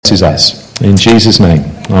Is us. In Jesus' name.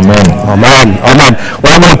 Amen. Amen. Amen.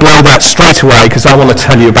 Well, I'm going to blow that straight away because I want to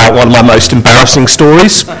tell you about one of my most embarrassing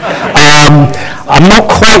stories. I'm not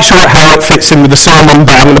quite sure how it fits in with the sermon,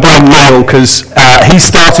 but I'm going to blame Neil because he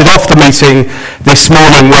started off the meeting this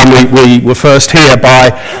morning when we were first here by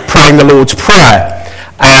praying the Lord's Prayer.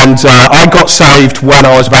 And I got saved when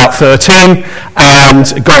I was about 13 and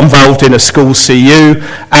got involved in a school CU.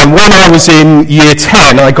 And when I was in year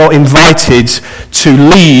 10, I got invited to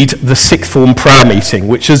lead the sixth form prayer meeting,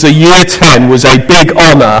 which as a year 10 was a big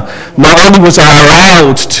honour. Not only was I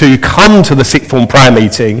allowed to come to the sixth form prayer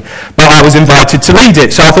meeting, but I was invited to lead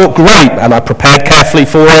it. So I thought, great, and I prepared carefully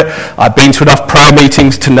for it. I've been to enough prayer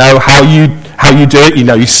meetings to know how you do it. You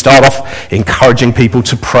know, you start off encouraging people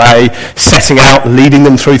to pray, setting out, leading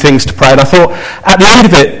them through things to pray. And I thought, at the end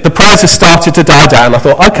of it, the prayers have started to die down. I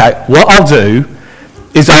thought, okay, what I'll do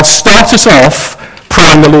is I'll start us off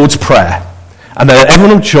praying the Lord's Prayer. And then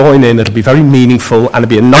everyone will join in. It'll be very meaningful and it'll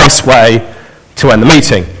be a nice way to end the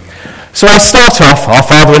meeting. So I start off, Our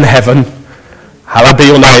Father in heaven, hallowed be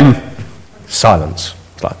your name. Silence.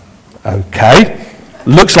 It's like, okay,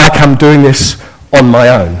 looks like I'm doing this on my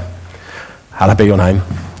own. Hallowed be your name,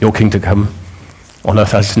 your kingdom come, on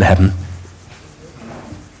earth as in heaven.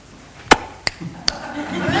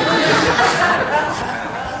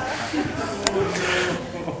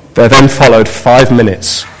 There then followed 5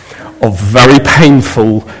 minutes of very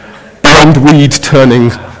painful,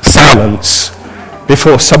 bindweed-turning silence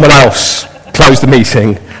before someone else closed the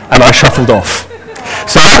meeting and I shuffled off.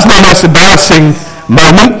 So that's my most embarrassing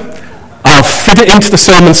moment. I'll fit it into the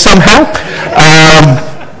sermon somehow.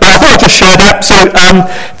 I thought I'd just share that. So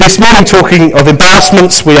this morning, talking of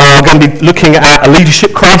embarrassments, we are going to be looking at a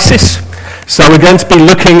leadership crisis. So we're going to be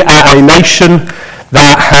looking at a nation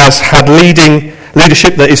that has had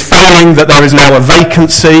leadership that is failing, that there is now a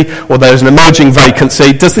vacancy, or there is an emerging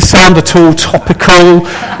vacancy. Does this sound at all topical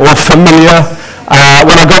or familiar?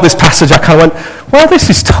 When I got this passage, I kind of went, well, this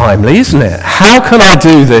is timely, isn't it? How can I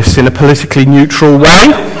do this in a politically neutral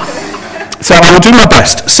way? So I will do my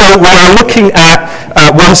best. So we are looking at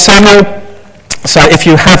 1 Samuel. So if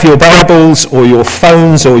you have your Bibles or your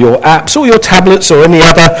phones or your apps or your tablets or any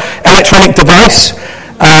other electronic device,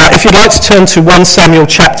 if you'd like to turn to 1 Samuel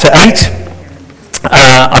chapter 8,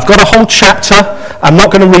 I've got a whole chapter. I'm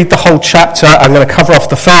not going to read the whole chapter. I'm going to cover off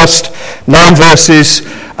the first 9 verses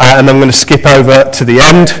and I'm going to skip over to the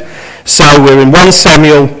end. So we're in 1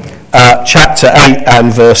 Samuel chapter 8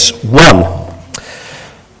 and verse 1.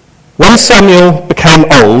 When Samuel became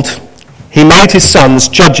old, he made his sons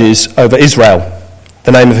judges over Israel.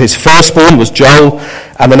 The name of his firstborn was Joel,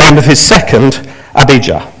 and the name of his second,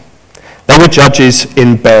 Abijah. They were judges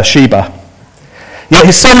in Beersheba. Yet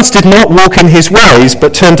his sons did not walk in his ways,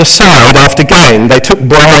 but turned aside after gain. They took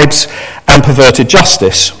bribes and perverted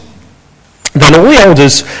justice. Then all the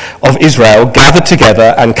elders of Israel gathered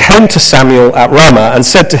together and came to Samuel at Ramah and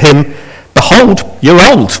said to him, "Behold, you're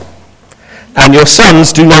old, and your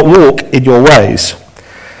sons do not walk in your ways.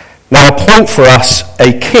 Now appoint for us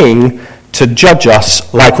a king to judge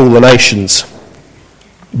us like all the nations."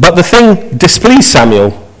 But the thing displeased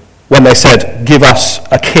Samuel when they said, "Give us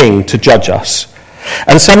a king to judge us."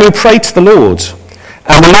 And Samuel prayed to the Lord.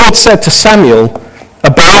 And the Lord said to Samuel,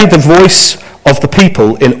 "Obey the voice of the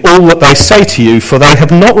people in all that they say to you, for they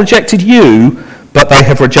have not rejected you, but they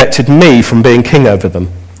have rejected me from being king over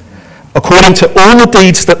them. According to all the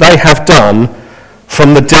deeds that they have done,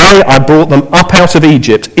 from the day I brought them up out of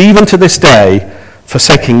Egypt, even to this day,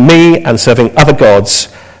 forsaking me and serving other gods,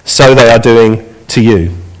 so they are doing to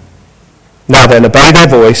you. Now then, obey their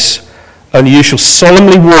voice, and you shall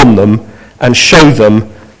solemnly warn them and show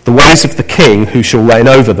them the ways of the king who shall reign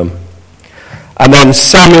over them." And then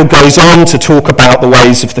Samuel goes on to talk about the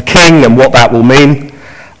ways of the king and what that will mean.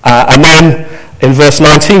 And then in verse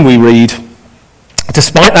 19 we read,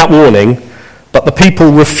 "Despite that warning, but the people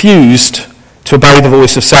refused to obey the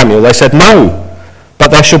voice of Samuel. They said, 'No, but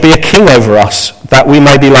there shall be a king over us, that we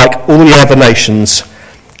may be like all the other nations,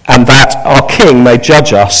 and that our king may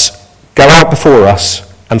judge us, go out before us,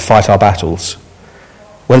 and fight our battles.'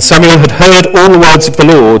 When Samuel had heard all the words of the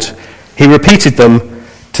Lord, he repeated them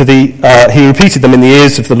in the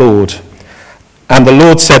ears of the Lord. And the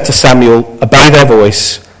Lord said to Samuel, 'Obey their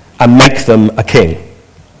voice and make them a king.'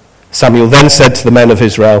 Samuel then said to the men of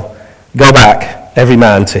Israel, 'Go back, every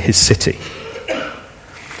man to his city.'"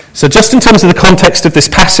 So just in terms of the context of this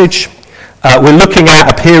passage, We're looking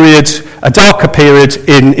at a darker period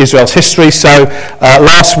in Israel's history. So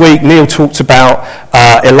last week, Neil talked about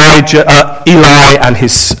Eli and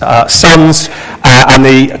his sons and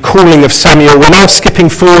the calling of Samuel. We're now skipping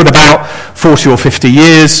forward about 40 or 50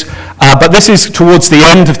 years, but this is towards the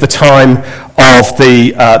end of the time of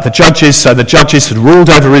the judges. So the judges had ruled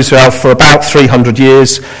over Israel for about 300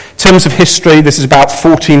 years. In terms of history, this is about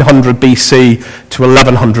 1400 BC to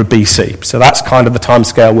 1100 BC. So that's kind of the time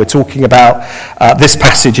scale we're talking about. This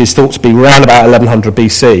passage is thought to be around about 1100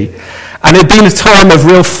 BC. And it had been a time of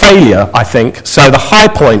real failure, I think. So the high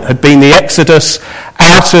point had been the Exodus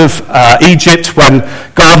out of Egypt, when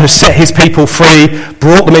God has set his people free,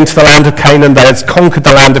 brought them into the land of Canaan. They had conquered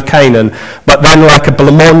the land of Canaan. But then, like a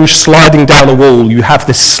blancmange sliding down a wall, you have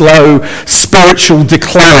this slow spiritual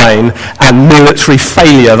decline and military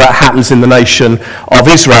failure that happens in the nation of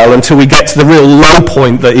Israel until we get to the real low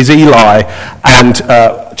point that is Eli. And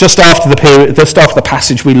just after the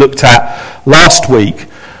passage we looked at last week,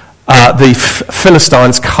 the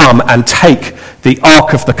Philistines come and take the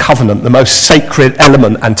Ark of the Covenant, the most sacred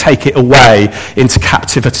element, and take it away into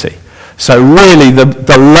captivity. So really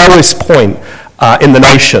the lowest point in the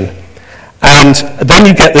nation. And then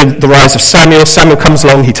you get the rise of Samuel. Samuel comes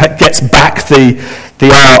along, he gets back the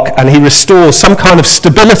Ark, and he restores some kind of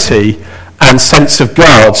stability and sense of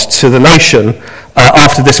God to the nation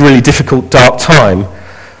after this really difficult, dark time.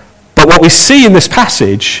 But what we see in this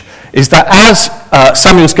passage is that as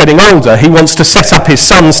Samuel's getting older, he wants to set up his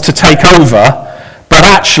sons to take over, but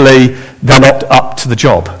actually they're not up to the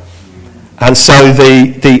job. And so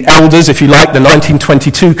the elders, if you like, the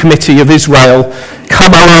 1922 Committee of Israel,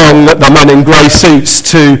 come along, the men in grey suits,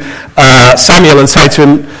 to Samuel and say to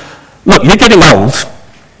him, look, you're getting old,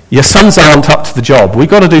 your sons aren't up to the job, we've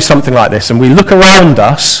got to do something like this. And we look around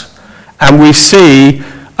us and we see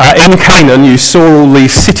in Canaan, you saw all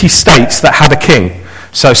these city-states that had a king.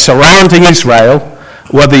 So surrounding Israel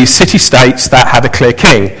were these city-states that had a clear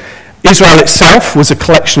king. Israel itself was a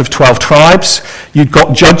collection of 12 tribes. You'd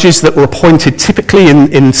got judges that were appointed typically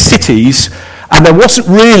in cities, and there wasn't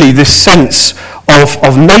really this sense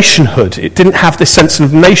of nationhood. It didn't have this sense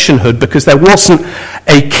of nationhood because there wasn't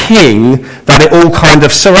a king that it all kind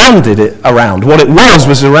of surrounded it around. What it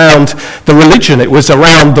was around the religion. It was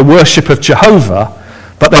around the worship of Jehovah.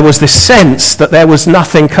 But there was this sense that there was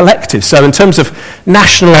nothing collective. So in terms of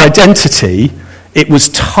national identity, it was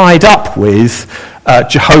tied up with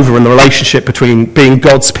Jehovah and the relationship between being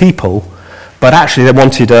God's people. But actually they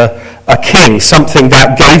wanted a king, something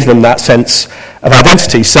that gave them that sense of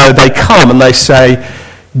identity. So they come and they say,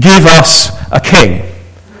 give us a king.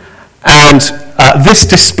 And this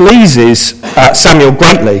displeases Samuel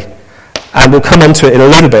greatly. And we'll come on to it in a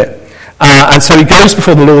little bit. And so he goes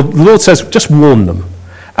before the Lord. The Lord says, just warn them.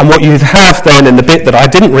 And what you'd have then in the bit that I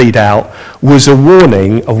didn't read out was a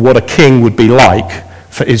warning of what a king would be like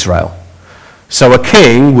for Israel. So a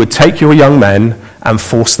king would take your young men and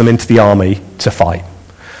force them into the army to fight.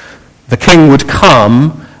 The king would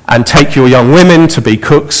come and take your young women to be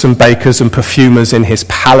cooks and bakers and perfumers in his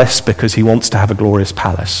palace because he wants to have a glorious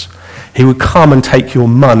palace. He would come and take your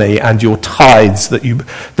money and your tithes that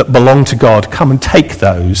belong to God, come and take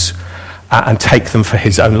those and take them for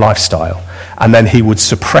his own lifestyle. And then he would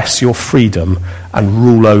suppress your freedom and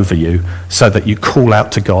rule over you so that you call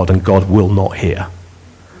out to God and God will not hear.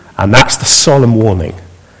 And that's the solemn warning.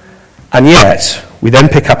 And yet, we then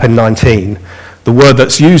pick up in 19, the word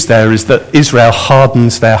that's used there is that Israel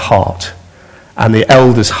hardens their heart. And the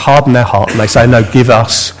elders harden their heart and they say, no, give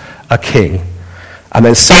us a king. And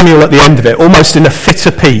then Samuel at the end of it, almost in a fit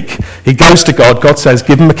of pique, he goes to God. God says,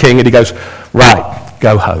 give him a king. And he goes, right,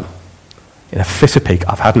 go home. In a fit of pique,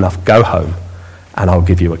 I've had enough, go home, and I'll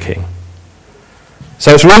give you a king.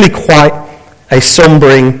 So it's really quite a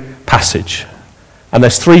sombering passage. And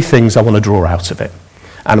there's three things I want to draw out of it.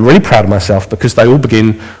 And I'm really proud of myself because they all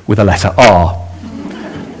begin with a letter R.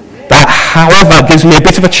 That, however, gives me a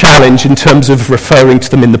bit of a challenge in terms of referring to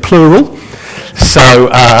them in the plural. So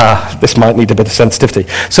this might need a bit of sensitivity.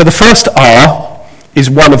 So the first R is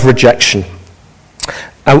one of rejection.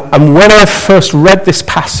 And when I first read this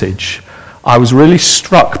passage, I was really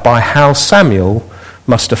struck by how Samuel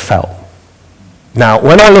must have felt. Now,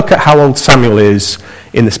 when I look at how old Samuel is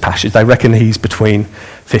in this passage, they reckon he's between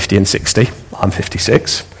 50 and 60. I'm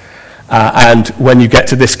 56. And when you get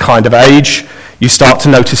to this kind of age, you start to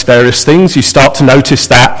notice various things. You start to notice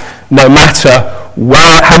that no matter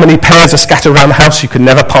how many pairs are scattered around the house. You can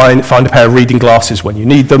never find a pair of reading glasses when you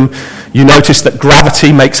need them. You notice that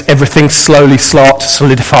gravity makes everything slowly start to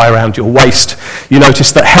solidify around your waist. You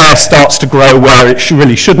notice that hair starts to grow where it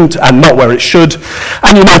really shouldn't and not where it should.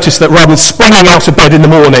 And you notice that rather than springing out of bed in the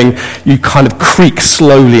morning, you kind of creak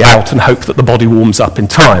slowly out and hope that the body warms up in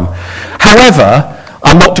time. However,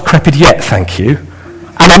 I'm not decrepit yet, thank you.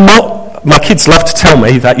 And my kids love to tell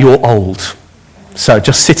me that you're old. So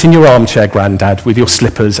just sit in your armchair, Grandad, with your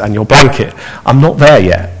slippers and your blanket. I'm not there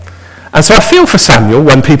yet. And so I feel for Samuel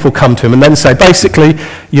when people come to him and then say, basically,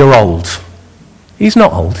 you're old. He's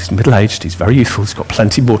not old, he's middle-aged, he's very youthful, he's got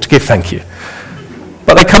plenty more to give, thank you.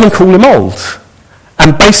 But they come and call him old.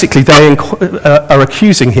 And basically they are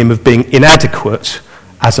accusing him of being inadequate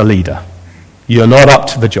as a leader. You're not up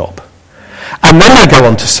to the job. And then they go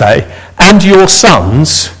on to say, and your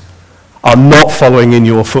sons are not following in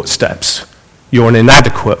your footsteps. You're an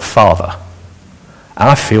inadequate father. And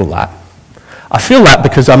I feel that. I feel that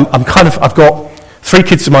because I've got 3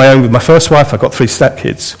 kids of my own with my first wife. I've got 3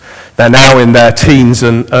 stepkids. They're now in their teens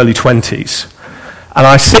and early 20s. And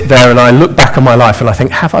I sit there and I look back on my life and I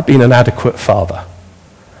think, have I been an adequate father?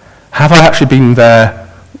 Have I actually been there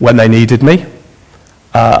when they needed me?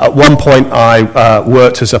 At one point I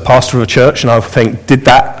worked as a pastor of a church, and I think,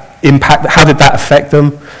 how did that affect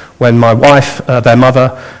them? When my wife, their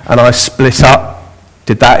mother, and I split up,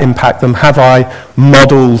 did that impact them? Have I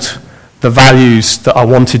modelled the values that I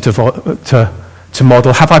wanted to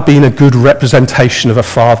model? Have I been a good representation of a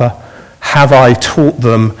father? Have I taught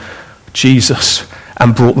them Jesus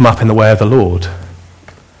and brought them up in the way of the Lord?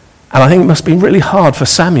 And I think it must be really hard for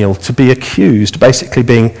Samuel to be accused, basically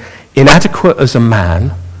being inadequate as a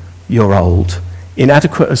man, you're old,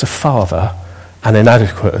 inadequate as a father, and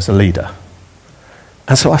inadequate as a leader.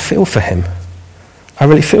 And so I feel for him. I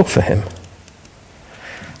really feel for him.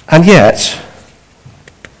 And yet,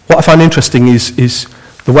 what I find interesting is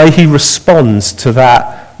the way he responds to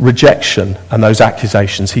that rejection and those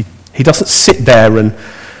accusations. He doesn't sit there and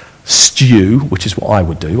stew, which is what I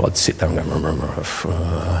would do. I'd sit there and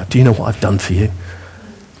go, do you know what I've done for you?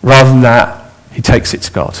 Rather than that, he takes it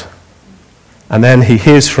to God. And then he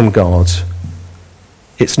hears from God,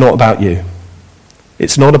 it's not about you.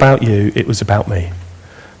 It's not about you, it was about me.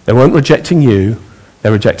 They weren't rejecting you,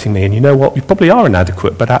 they're rejecting me. And you know what? You probably are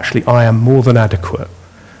inadequate, but actually I am more than adequate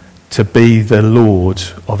to be the Lord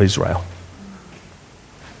of Israel.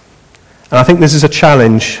 And I think this is a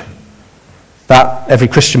challenge that every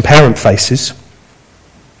Christian parent faces.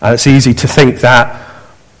 And it's easy to think that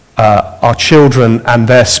our children and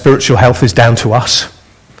their spiritual health is down to us.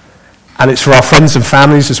 And it's for our friends and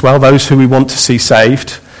families as well, those who we want to see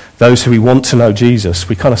saved, those who we want to know Jesus.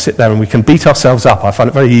 We kind of sit there and we can beat ourselves up. I find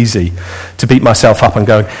it very easy to beat myself up and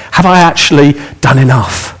going, have I actually done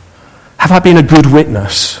enough? Have I been a good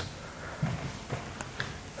witness?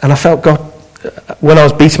 And I felt God, when I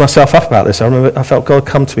was beating myself up about this, I felt God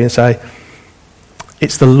come to me and say,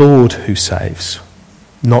 it's the Lord who saves,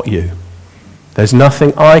 not you. There's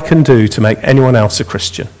nothing I can do to make anyone else a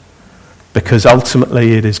Christian, because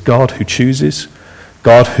ultimately it is God who chooses,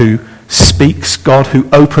 God who speaks, God who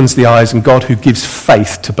opens the eyes, and God who gives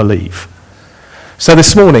faith to believe. So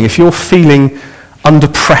this morning, if you're feeling under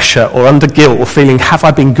pressure or under guilt or feeling, have I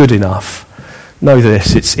been good enough? Know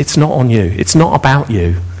this, it's not on you. It's not about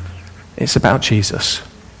you. It's about Jesus.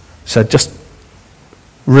 So just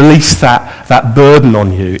release that burden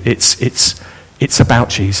on you. It's about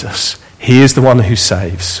Jesus. He is the one who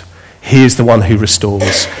saves. He is the one who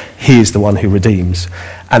restores. He is the one who redeems.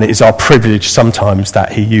 And it is our privilege sometimes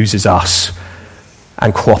that he uses us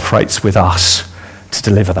and cooperates with us to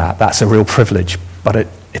deliver that. That's a real privilege, but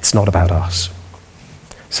it's not about us.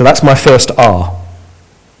 So that's my first R.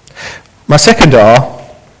 My second R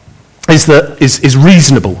is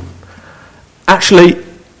reasonable. Actually,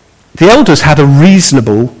 the elders had a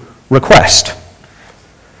reasonable request.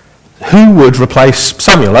 Who would replace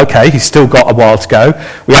Samuel? Okay, he's still got a while to go.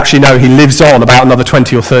 We actually know he lives on about another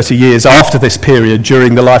 20 or 30 years after this period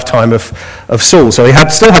during the lifetime of Saul. So he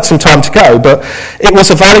still had some time to go, but it was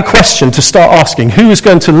a valid question to start asking, who is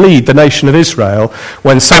going to lead the nation of Israel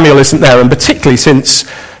when Samuel isn't there, and particularly since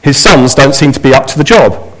his sons don't seem to be up to the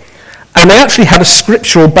job? And they actually had a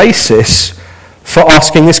scriptural basis for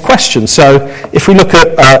asking this question. So if we look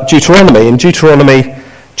at Deuteronomy, in Deuteronomy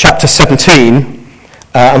chapter 17,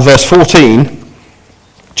 and verse 14,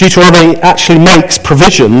 Deuteronomy actually makes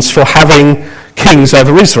provisions for having kings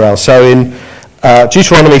over Israel. So in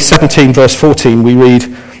Deuteronomy 17, verse 14, we read,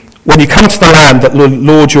 when you come to the land that the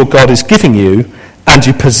Lord your God is giving you, and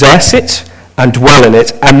you possess it and dwell in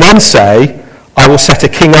it, and then say, I will set a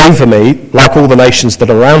king over me, like all the nations that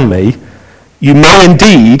are around me, You may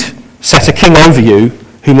indeed set a king over you,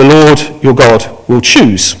 whom the Lord your God will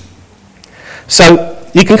choose. So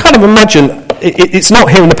you can kind of imagine, it's not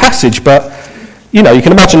here in the passage, but you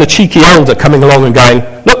can imagine a cheeky elder coming along and going,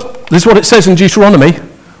 look, this is what it says in Deuteronomy.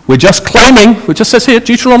 We're just claiming, it just says here,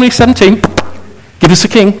 Deuteronomy 17, give us a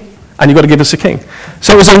king, and you've got to give us a king.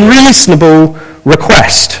 So it was a reasonable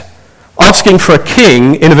request. Asking for a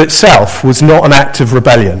king in of itself was not an act of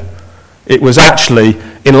rebellion. It was actually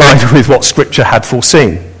in line with what Scripture had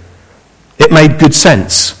foreseen. It made good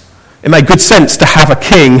sense. It made good sense to have a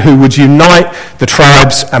king who would unite the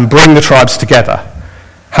tribes and bring the tribes together.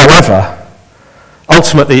 However,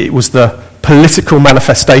 ultimately it was the political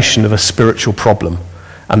manifestation of a spiritual problem.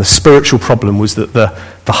 And the spiritual problem was that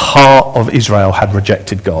the heart of Israel had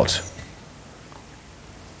rejected God.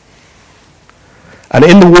 And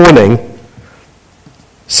in the warning,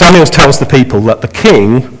 Samuel tells the people that the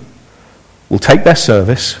king will take their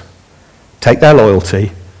service, take their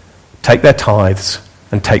loyalty, take their tithes,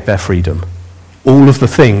 and take their freedom. All of the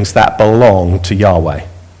things that belong to Yahweh.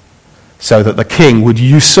 So that the king would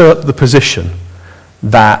usurp the position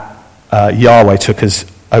that Yahweh took as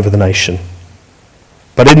over the nation.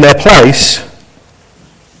 But in their place,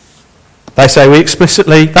 they say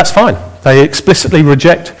that's fine. They explicitly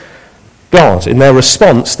reject God. In their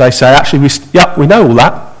response, they say, actually, we know all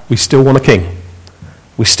that. We still want a king.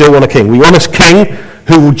 We still want a king. We want a king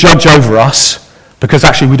who will judge over us, because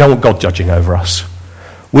actually we don't want God judging over us.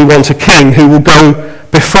 We want a king who will go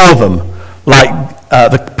before them, like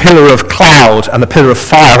the pillar of cloud and the pillar of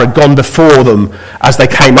fire had gone before them as they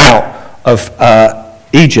came out of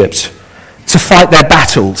Egypt, to fight their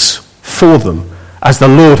battles for them, as the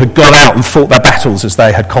Lord had gone out and fought their battles as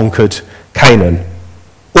they had conquered Canaan.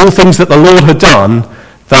 All things that the Lord had done,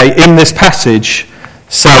 they, in this passage,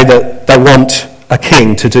 say that they want a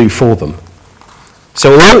king to do for them.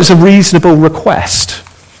 So although it was a reasonable request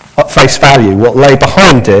at face value, what lay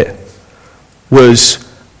behind it was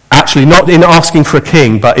actually not in asking for a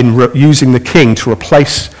king, but in using the king to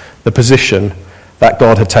replace the position that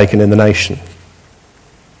God had taken in the nation.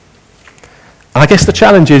 And I guess the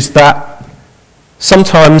challenge is that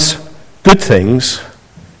sometimes good things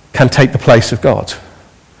can take the place of God.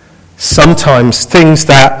 Sometimes things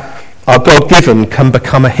that are God-given can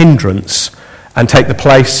become a hindrance and take the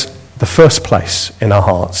first place in our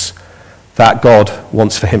hearts that God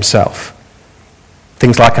wants for himself.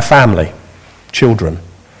 Things like a family, children,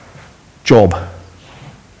 job,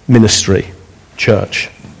 ministry, church.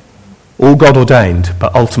 All God ordained,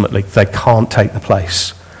 but ultimately they can't take the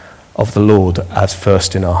place of the Lord as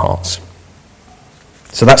first in our hearts.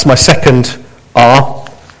 So that's my second R.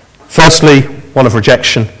 Firstly, one of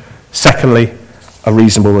rejection. Secondly, a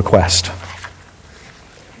reasonable request.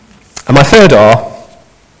 And my third R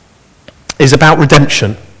is about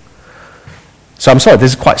redemption. So I'm sorry,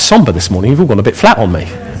 this is quite somber this morning. You've all gone a bit flat on me.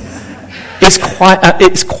 It's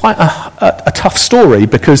quite a tough story,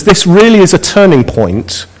 because this really is a turning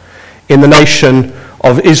point in the nation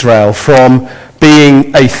of Israel from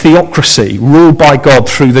being a theocracy ruled by God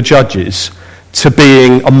through the judges to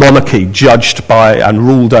being a monarchy judged by and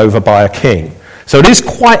ruled over by a king. So it is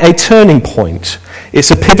quite a turning point. It's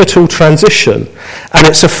a pivotal transition. And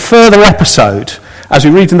it's a further episode, as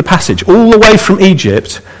we read in the passage, all the way from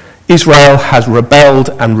Egypt, Israel has rebelled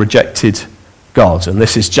and rejected God. And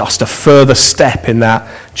this is just a further step in that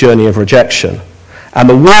journey of rejection. And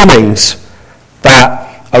the warnings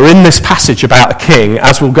that are in this passage about a king,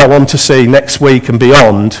 as we'll go on to see next week and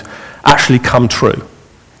beyond, actually come true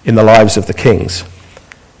in the lives of the kings.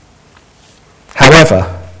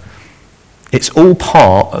 However, it's all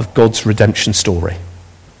part of God's redemption story.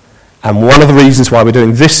 And one of the reasons why we're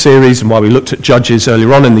doing this series and why we looked at Judges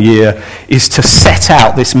earlier on in the year is to set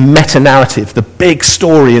out this meta-narrative, the big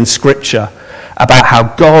story in Scripture about how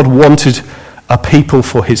God wanted a people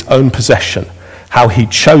for his own possession, how he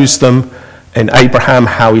chose them in Abraham,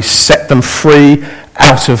 how he set them free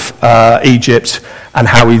out of Egypt, and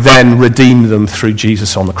how he then redeemed them through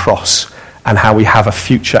Jesus on the cross, and how we have a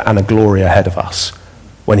future and a glory ahead of us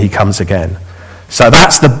when he comes again. So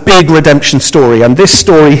that's the big redemption story, and this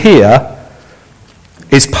story here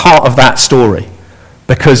is part of that story,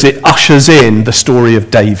 because it ushers in the story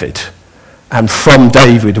of David, and from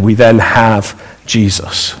David we then have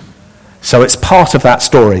Jesus. So it's part of that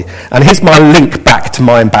story. And here's my link back to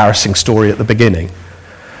my embarrassing story at the beginning.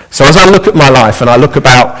 So as I look at my life and I look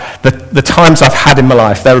about the times I've had in my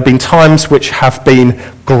life, there have been times which have been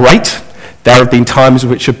great. There have been times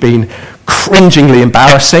which have been cringingly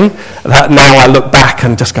embarrassing, that now I look back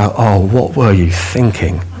and just go, oh, what were you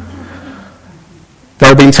thinking? There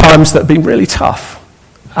have been times that have been really tough.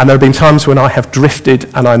 And there have been times when I have drifted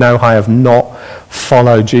and I know I have not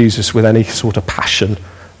followed Jesus with any sort of passion,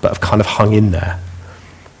 but have kind of hung in there.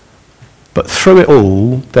 But through it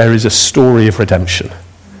all, there is a story of redemption.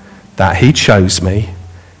 That he chose me,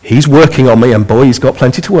 he's working on me, and boy, he's got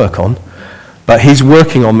plenty to work on, but he's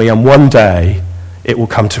working on me, and one day it will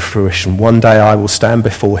come to fruition. One day I will stand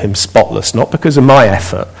before him spotless, not because of my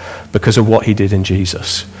effort, because of what he did in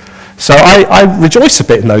Jesus. So I rejoice a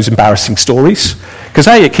bit in those embarrassing stories, because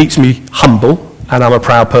A, it keeps me humble, and I'm a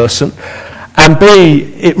proud person, and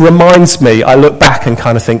B, it reminds me, I look back and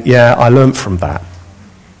kind of think, yeah, I learned from that.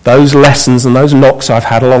 Those lessons and those knocks I've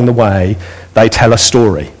had along the way, they tell a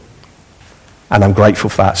story. And I'm grateful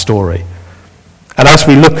for that story. And as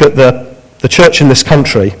we look at the church in this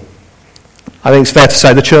country, I think it's fair to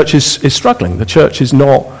say the church is struggling. The church is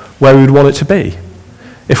not where we would want it to be.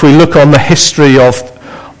 If we look on the history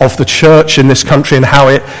of the church in this country and how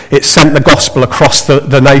it sent the gospel across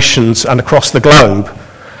the nations and across the globe,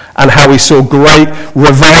 and how we saw great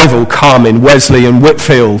revival come in Wesley and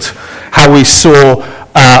Whitfield, how we saw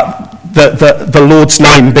the Lord's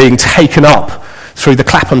name being taken up through the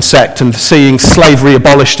Clapham sect, and seeing slavery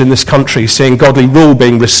abolished in this country, seeing godly rule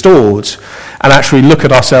being restored, and actually look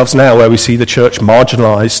at ourselves now where we see the church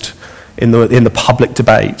marginalised in the public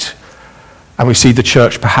debate, and we see the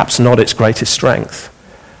church perhaps not its greatest strength.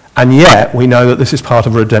 And yet we know that this is part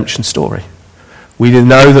of a redemption story. We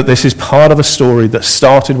know that this is part of a story that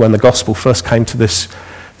started when the gospel first came to this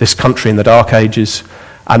country in the Dark Ages,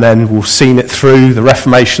 and then we've seen it through the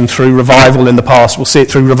Reformation, through revival in the past. We'll see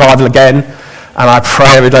it through revival again. And I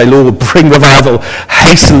pray every day, Lord, bring revival,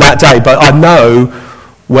 hasten that day. But I know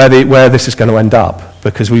where this is going to end up,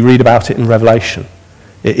 because we read about it in Revelation.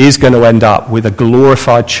 It is going to end up with a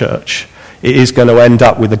glorified church. It is going to end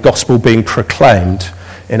up with the gospel being proclaimed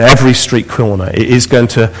in every street corner. It is going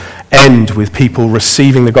to end with people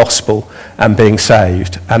receiving the gospel and being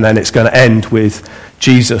saved. And then it's going to end with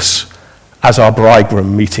Jesus as our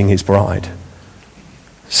bridegroom meeting his bride.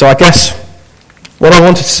 So I guess what I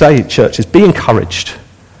wanted to say, church, is be encouraged.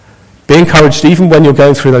 Be encouraged even when you're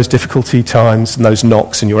going through those difficulty times and those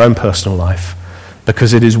knocks in your own personal life,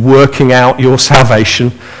 because it is working out your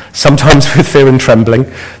salvation, sometimes with fear and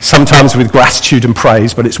trembling, sometimes with gratitude and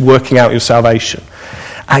praise, but it's working out your salvation.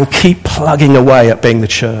 And keep plugging away at being the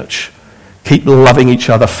church. Keep loving each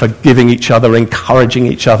other, forgiving each other, encouraging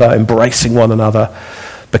each other, embracing one another.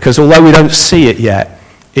 Because although we don't see it yet,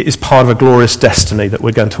 it is part of a glorious destiny that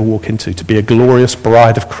we're going to walk into, to be a glorious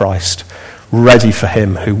bride of Christ, ready for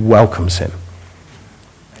him who welcomes him.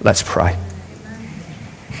 Let's pray.